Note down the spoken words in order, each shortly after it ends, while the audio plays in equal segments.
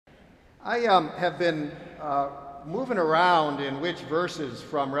I have been moving around in which verses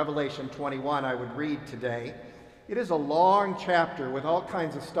from Revelation 21 I would read today. It is a long chapter with all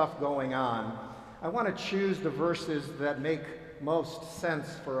kinds of stuff going on. I want to choose the verses that make most sense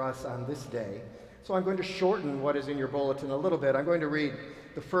for us on this day. So I'm going to shorten what is in your bulletin a little bit. I'm going to read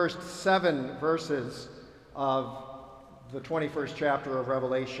the first 7 verses of the 21st chapter of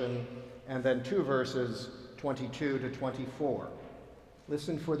Revelation and then 2 verses 22 to 24.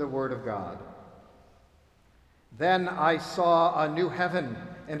 Listen for the word of God. Then I saw a new heaven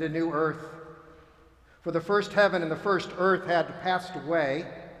and a new earth. For the first heaven and the first earth had passed away,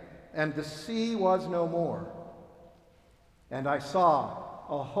 and the sea was no more. And I saw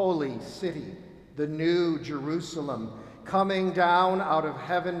a holy city, the new Jerusalem, coming down out of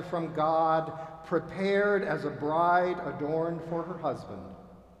heaven from God, prepared as a bride adorned for her husband.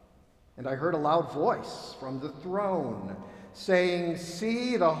 And I heard a loud voice from the throne, saying,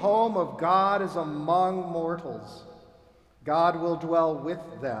 "See, the home of God is among mortals. God will dwell with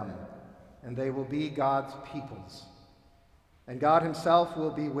them, and they will be God's peoples. And God himself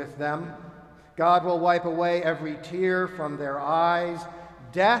will be with them. God will wipe away every tear from their eyes.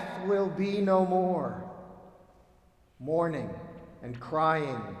 Death will be no more. Mourning and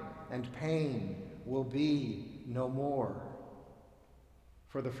crying and pain will be no more.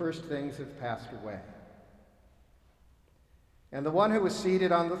 For the first things have passed away." And the one who was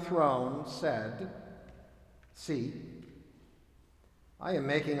seated on the throne said, "See, I am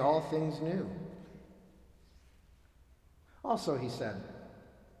making all things new." Also he said,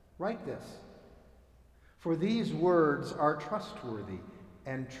 "Write this, for these words are trustworthy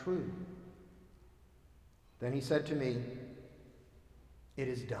and true." Then he said to me, "It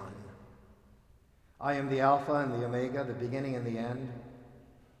is done. I am the Alpha and the Omega, the beginning and the end.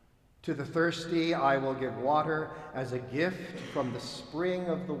 To the thirsty I will give water as a gift from the spring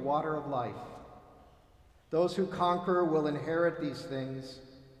of the water of life. Those who conquer will inherit these things,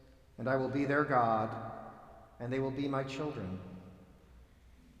 and I will be their God, and they will be my children."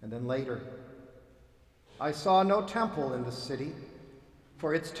 And then later, I saw no temple in the city,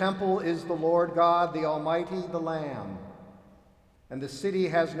 for its temple is the Lord God, the Almighty, the Lamb. And the city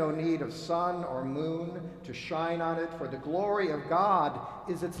has no need of sun or moon to shine on it, for the glory of God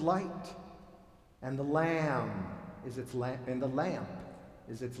is its light, and the lamp is its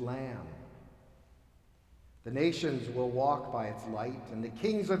lamb. The nations will walk by its light, and the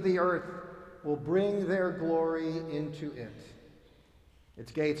kings of the earth will bring their glory into it.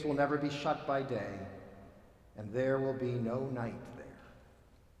 Its gates will never be shut by day, and there will be no night there.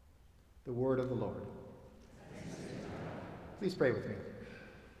 The word of the Lord. Please pray with me.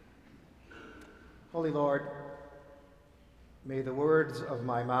 Holy Lord, may the words of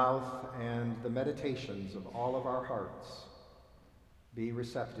my mouth and the meditations of all of our hearts be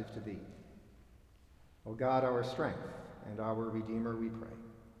receptive to thee. O God, our strength and our Redeemer, we pray.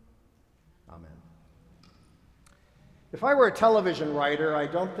 Amen. If I were a television writer, I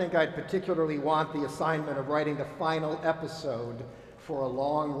don't think I'd particularly want the assignment of writing the final episode for a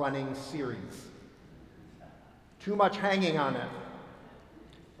long-running series. Too much hanging on it.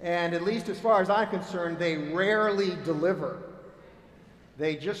 And at least as far as I'm concerned, they rarely deliver.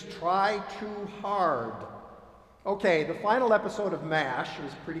 They just try too hard. Okay, the final episode of MASH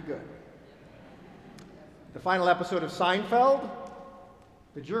was pretty good. The final episode of Seinfeld,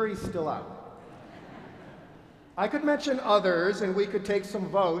 the jury's still out. I could mention others and we could take some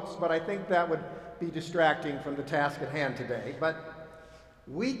votes, but I think that would be distracting from the task at hand today. But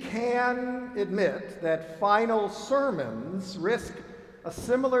we can admit that final sermons risk a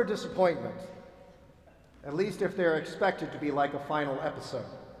similar disappointment, at least if they're expected to be like a final episode.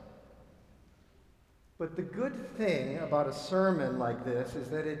 But the good thing about a sermon like this is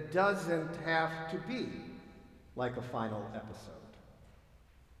that it doesn't have to be like a final episode.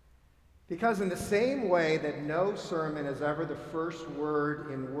 Because in the same way that no sermon is ever the first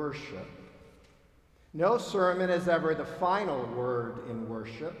word in worship, no sermon is ever the final word in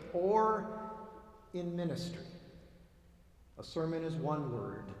worship or in ministry. A sermon is one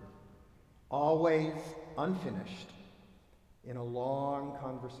word, always unfinished, in a long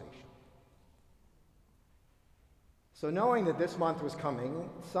conversation. So knowing that this month was coming,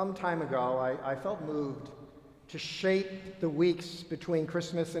 some time ago, I felt moved to shape the weeks between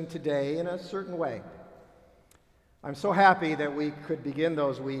Christmas and today in a certain way. I'm so happy that we could begin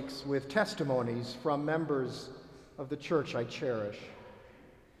those weeks with testimonies from members of the church I cherish.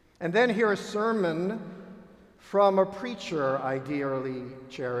 And then hear a sermon from a preacher I dearly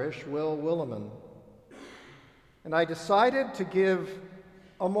cherish, Will Willimon. And I decided to give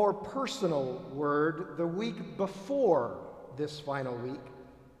a more personal word the week before this final week,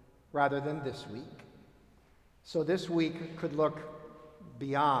 rather than this week. So this week could look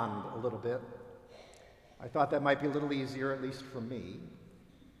beyond a little bit. I thought that might be a little easier, at least for me.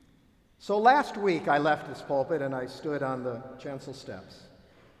 So last week I left this pulpit and I stood on the chancel steps.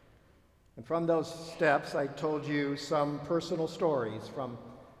 And from those steps I told you some personal stories from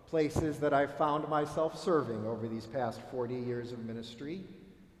places that I've found myself serving over these past 40 years of ministry.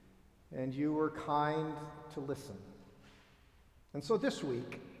 And you were kind to listen. And so this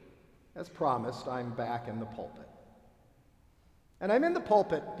week, as promised, I'm back in the pulpit. And I'm in the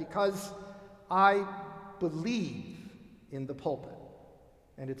pulpit because I believe in the pulpit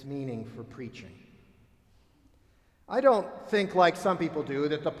and its meaning for preaching. I don't think, like some people do,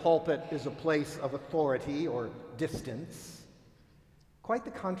 that the pulpit is a place of authority or distance. Quite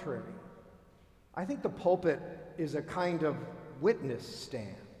the contrary. I think the pulpit is a kind of witness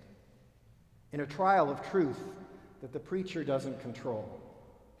stand in a trial of truth that the preacher doesn't control.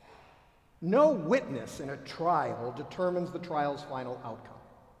 No witness in a trial determines the trial's final outcome.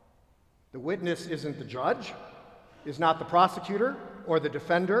 The witness isn't the judge, is not the prosecutor or the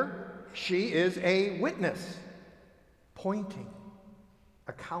defender. She is a witness, pointing,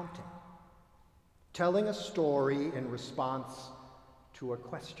 accounting, telling a story in response to a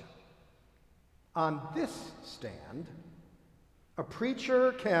question. On this stand, a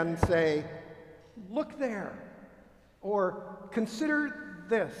preacher can say, "Look there," or "Consider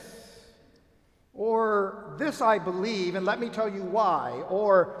this," or "This I believe, and let me tell you why,"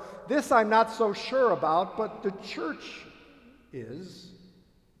 or "This I'm not so sure about, but the church is."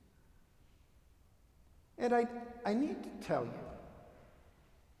 And I need to tell you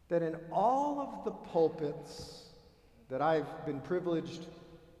that in all of the pulpits that I've been privileged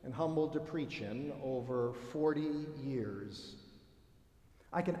and humbled to preach in over 40 years,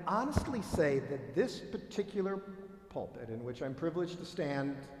 I can honestly say that this particular pulpit in which I'm privileged to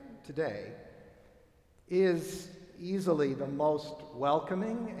stand today is easily the most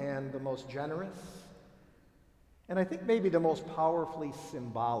welcoming and the most generous, and I think maybe the most powerfully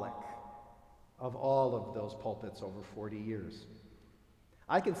symbolic of all of those pulpits over 40 years.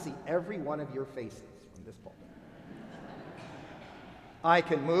 I can see every one of your faces from this pulpit. I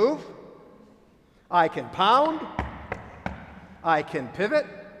can move, I can pound, I can pivot.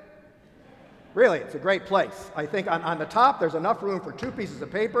 Really, it's a great place. I think on the top there's enough room for 2 pieces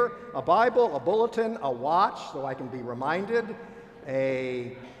of paper, a Bible, a bulletin, a watch, so I can be reminded,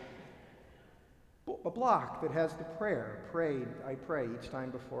 a block that has the prayer, I pray each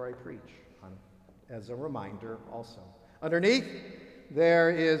time before I preach, as a reminder also. Underneath, there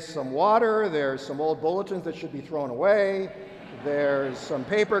is some water, there's some old bulletins that should be thrown away, there's some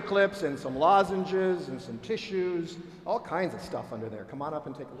paper clips and some lozenges and some tissues, all kinds of stuff under there. Come on up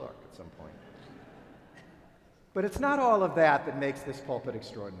and take a look at some point. But it's not all of that that makes this pulpit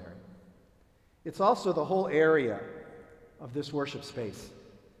extraordinary. It's also the whole area of this worship space.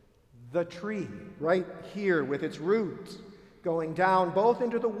 The tree, right here with its roots going down both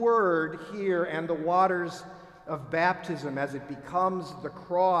into the Word here and the waters of baptism as it becomes the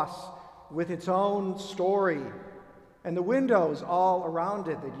cross with its own story, and the windows all around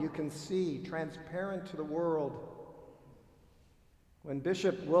it that you can see transparent to the world. When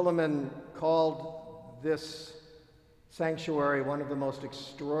Bishop Williman called this sanctuary one of the most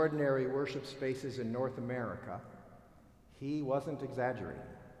extraordinary worship spaces in North America, he wasn't exaggerating.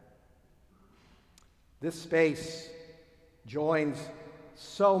 This space joins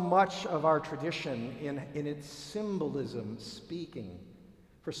so much of our tradition in its symbolism speaking.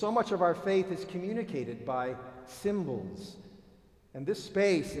 For so much of our faith is communicated by symbols. And this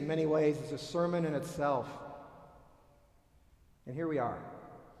space, in many ways, is a sermon in itself. And here we are,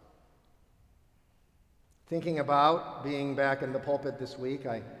 thinking about being back in the pulpit this week.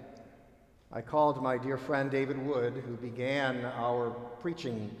 I called my dear friend David Wood, who began our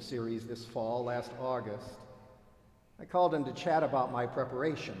preaching series this fall, last August. I called him to chat about my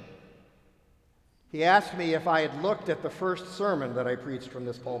preparation. He asked me if I had looked at the first sermon that I preached from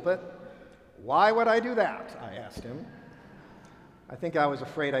this pulpit. Why would I do that? I asked him. I think I was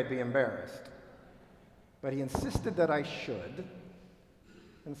afraid I'd be embarrassed. But he insisted that I should,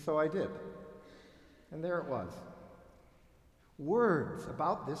 and so I did. And there it was. Words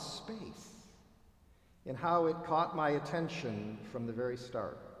about this space and how it caught my attention from the very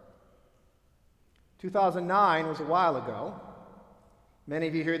start. 2009 was a while ago. Many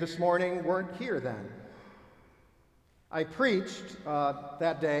of you here this morning weren't here then. I preached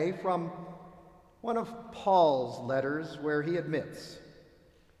that day from one of Paul's letters where he admits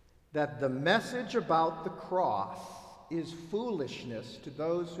that the message about the cross is foolishness to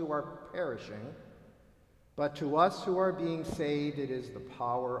those who are perishing, but to us who are being saved, it is the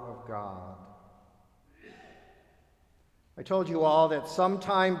power of God. I told you all that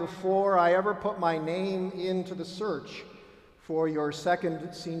sometime before I ever put my name into the search for your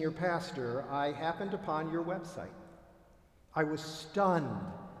second senior pastor, I happened upon your website. I was stunned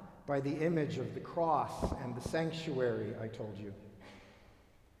by the image of the cross and the sanctuary, I told you.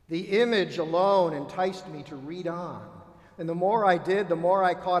 The image alone enticed me to read on, and the more I did, the more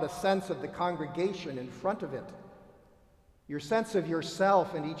I caught a sense of the congregation in front of it, your sense of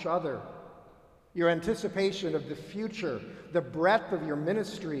yourself and each other, your anticipation of the future, the breadth of your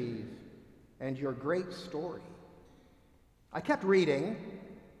ministry, and your great story. I kept reading,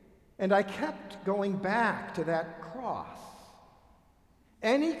 and I kept going back to that cross.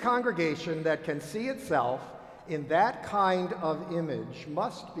 Any congregation that can see itself in that kind of image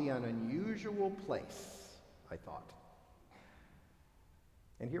must be an unusual place, I thought.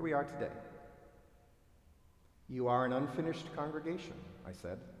 And here we are today. You are an unfinished congregation, I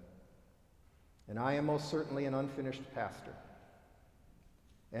said. And I am most certainly an unfinished pastor.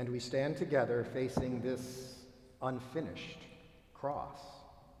 And we stand together facing this unfinished cross.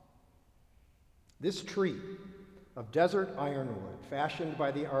 This tree of desert ironwood, fashioned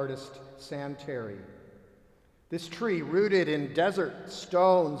by the artist Sam Terry, this tree rooted in desert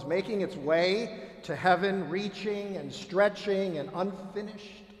stones, making its way to heaven, reaching and stretching and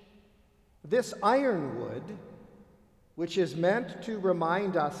unfinished. This ironwood, which is meant to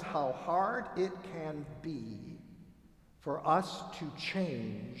remind us how hard it can be for us to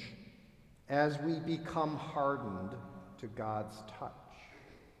change as we become hardened to God's touch.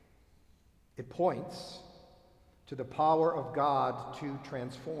 It points to the power of God to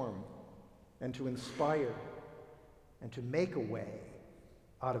transform and to inspire and to make a way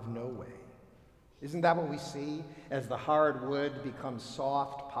out of no way. Isn't that what we see as the hard wood becomes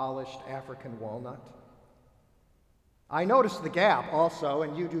soft, polished African walnut? I notice the gap also,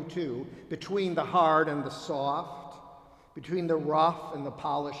 and you do too, between the hard and the soft, between the rough and the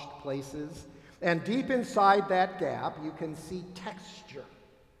polished places. And deep inside that gap, you can see texture.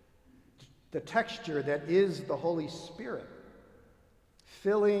 The texture that is the Holy Spirit,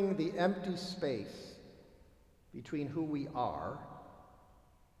 filling the empty space between who we are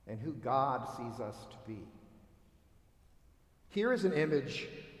and who God sees us to be. Here is an image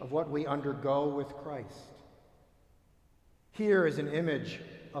of what we undergo with Christ. Here is an image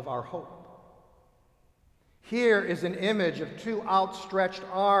of our hope. Here is an image of two outstretched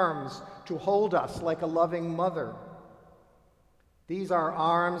arms to hold us like a loving mother. These are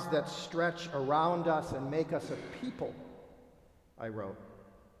arms that stretch around us and make us a people, I wrote.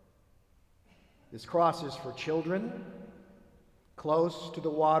 This cross is for children, close to the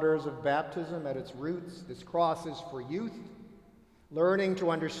waters of baptism at its roots. This cross is for youth, learning to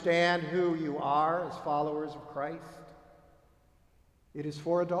understand who you are as followers of Christ. It is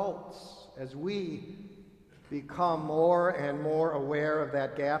for adults, as we become more and more aware of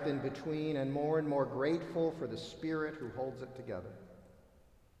that gap in between and more grateful for the Spirit who holds it together.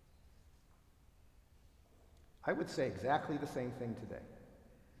 I would say exactly the same thing today.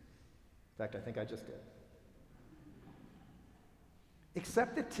 In fact, I think I just did.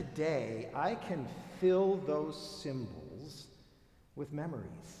 Except that today I can fill those symbols with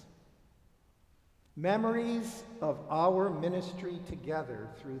memories. Memories of our ministry together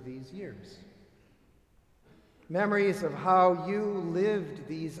through these years. Memories of how you lived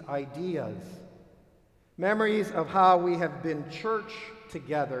these ideas. Memories of how we have been church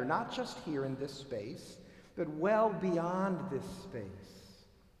together, not just here in this space, but well beyond this space.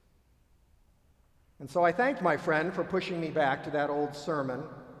 And so I thank my friend for pushing me back to that old sermon.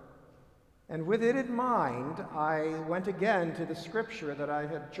 And with it in mind, I went again to the scripture that I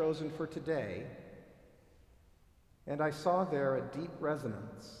had chosen for today. And I saw there a deep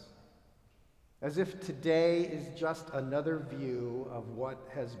resonance, as if today is just another view of what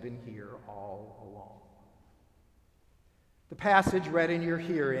has been here all along. The passage read in your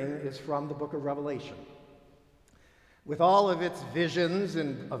hearing is from the book of Revelation. With all of its visions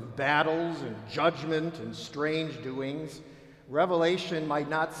and of battles and judgment and strange doings, Revelation might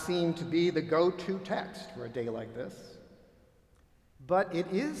not seem to be the go-to text for a day like this. But it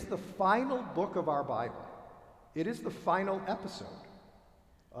is the final book of our Bible. It is the final episode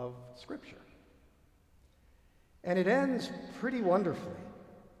of Scripture. And it ends pretty wonderfully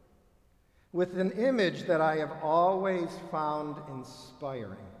with an image that I have always found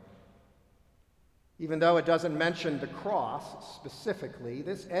inspiring. Even though it doesn't mention the cross specifically,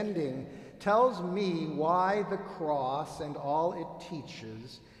 this ending tells me why the cross and all it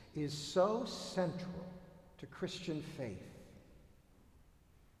teaches is so central to Christian faith.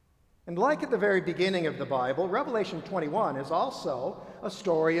 And like at the very beginning of the Bible, Revelation 21 is also a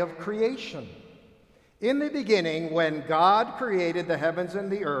story of creation. In the beginning, when God created the heavens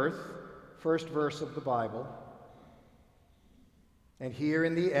and the earth, first verse of the Bible, and here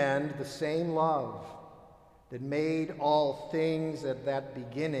in the end, the same love that made all things at that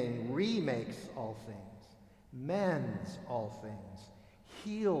beginning remakes all things, mends all things,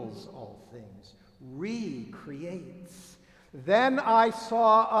 heals all things, recreates. Then I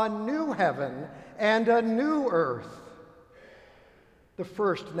saw a new heaven and a new earth. The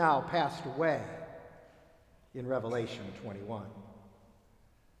first now passed away in Revelation 21.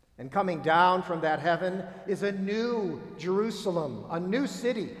 And coming down from that heaven is a new Jerusalem, a new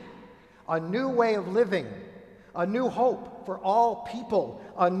city, a new way of living, a new hope for all people,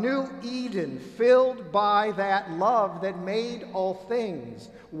 a new Eden filled by that love that made all things,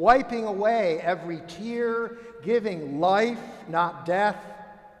 wiping away every tear, giving life, not death,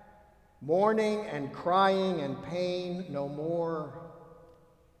 mourning and crying and pain no more.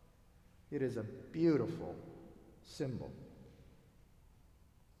 It is a beautiful symbol.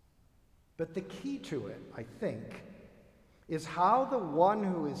 But the key to it, I think, is how the one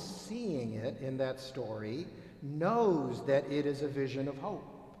who is seeing it in that story knows that it is a vision of hope.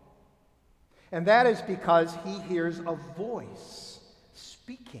 And that is because he hears a voice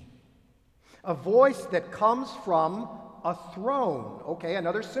speaking. A voice that comes from a throne. Okay,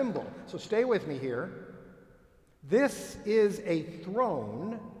 another symbol. So stay with me here. This is a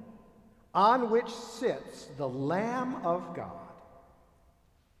throne on which sits the Lamb of God,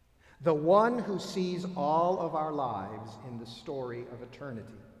 the one who sees all of our lives in the story of eternity.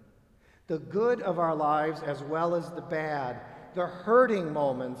 The good of our lives as well as the bad, the hurting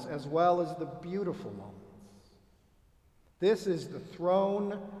moments as well as the beautiful moments. This is the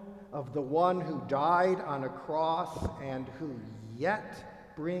throne of the one who died on a cross and who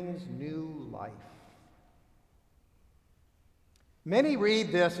yet brings new life. Many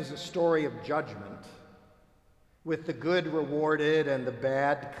read this as a story of judgment, with the good rewarded and the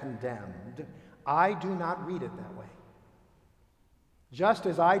bad condemned. I do not read it that way. Just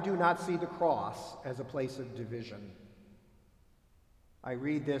as I do not see the cross as a place of division, I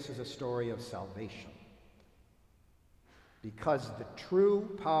read this as a story of salvation. Because the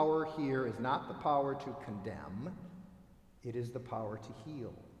true power here is not the power to condemn, it is the power to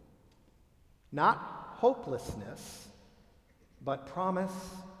heal. Not hopelessness, but promise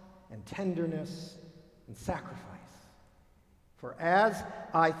and tenderness and sacrifice. For as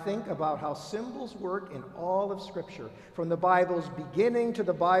I think about how symbols work in all of Scripture, from the Bible's beginning to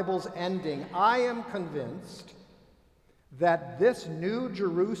the Bible's ending, I am convinced that this new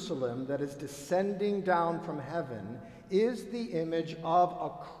Jerusalem that is descending down from heaven is the image of a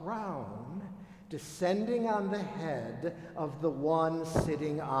crown descending on the head of the one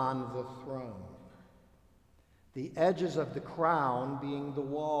sitting on the throne. The edges of the crown being the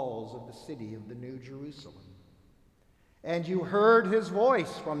walls of the city of the New Jerusalem. And you heard his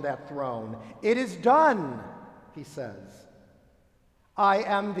voice from that throne. It is done, he says. I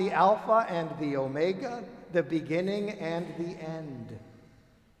am the Alpha and the Omega, the beginning and the end.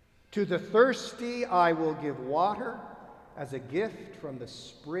 To the thirsty I will give water as a gift from the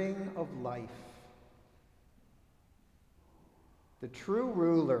spring of life. The true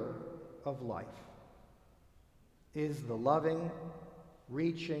ruler of life is the loving,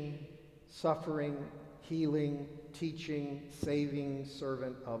 reaching, suffering, healing, teaching, saving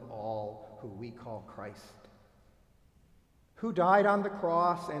servant of all who we call Christ, who died on the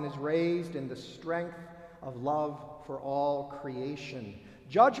cross and is raised in the strength of love for all creation.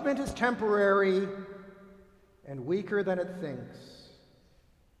 Judgment is temporary and weaker than it thinks.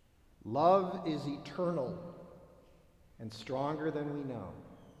 Love is eternal and stronger than we know.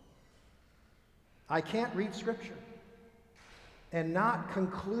 I can't read Scripture and not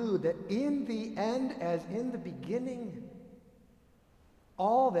conclude that in the end, as in the beginning,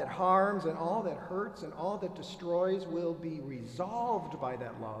 all that harms and all that hurts and all that destroys will be resolved by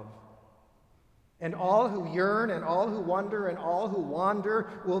that love. And all who yearn and all who wonder and all who wander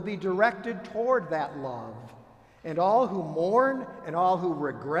will be directed toward that love. And all who mourn and all who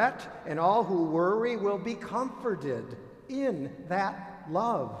regret and all who worry will be comforted in that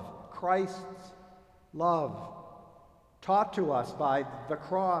love, Christ's love, taught to us by the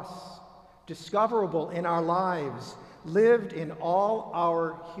cross, discoverable in our lives, lived in all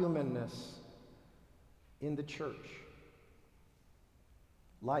our humanness in the church.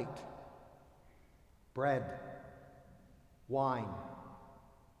 Light, bread, wine,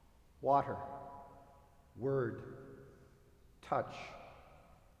 water, word, touch,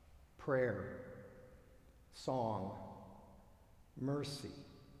 prayer, song, mercy,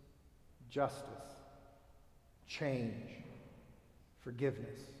 justice, change,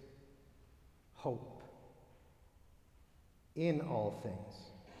 forgiveness, hope, in all things,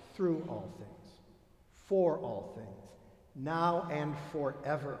 through all things, for all things, now and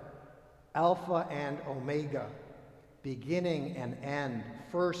forever, Alpha and Omega, beginning and end,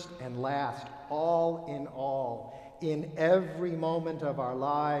 first and last, all, in every moment of our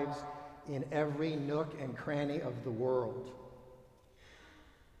lives, in every nook and cranny of the world.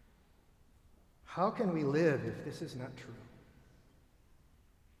 How can we live if this is not true?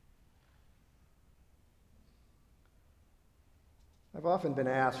 I've often been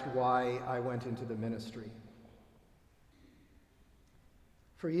asked why I went into the ministry.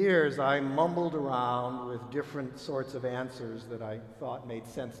 For years, I mumbled around with different sorts of answers that I thought made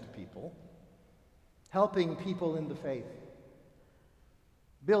sense to people, helping people in the faith,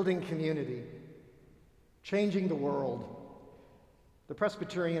 building community, changing the world, the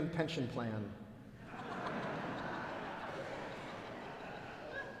Presbyterian pension plan,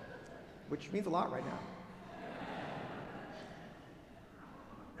 which means a lot right now.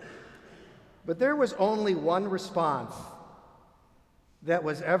 But there was only one response that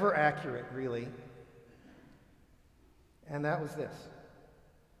was ever accurate, really, and that was this.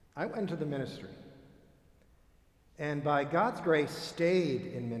 I went into the ministry, and by God's grace stayed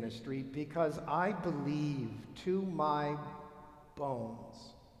in ministry because I believe to my bones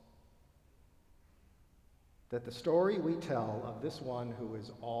that the story we tell of this one who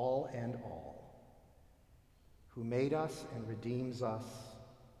is all and all, who made us and redeems us,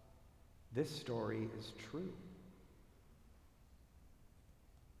 this story is true.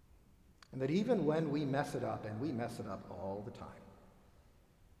 And that even when we mess it up, and we mess it up all the time,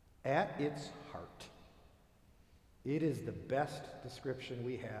 at its heart, it is the best description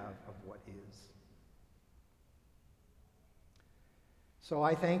we have of what is. So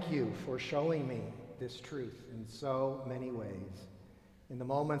I thank you for showing me this truth in so many ways. In the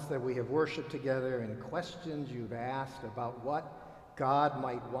moments that we have worshiped together and questions you've asked about what God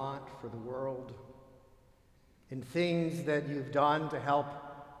might want for the world, in things that you've done to help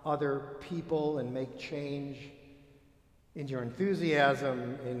other people and make change, in your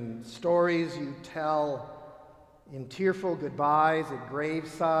enthusiasm, in stories you tell, in tearful goodbyes at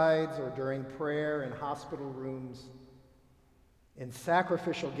gravesides or during prayer in hospital rooms, in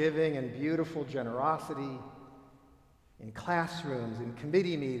sacrificial giving and beautiful generosity, in classrooms, in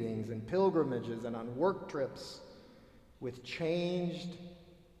committee meetings, in pilgrimages, and on work trips with changed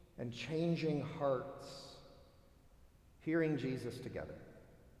and changing hearts, hearing Jesus together.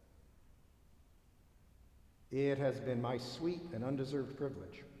 It has been my sweet and undeserved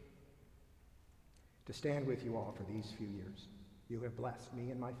privilege to stand with you all for these few years. You have blessed me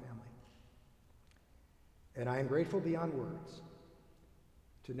and my family. And I am grateful beyond words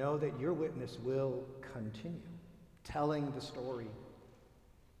to know that your witness will continue telling the story,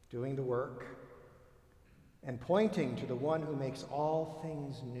 doing the work, and pointing to the one who makes all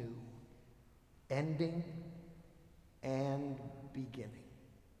things new, ending and beginning.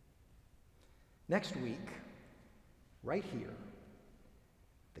 Next week, right here,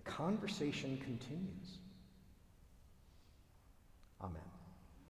 the conversation continues.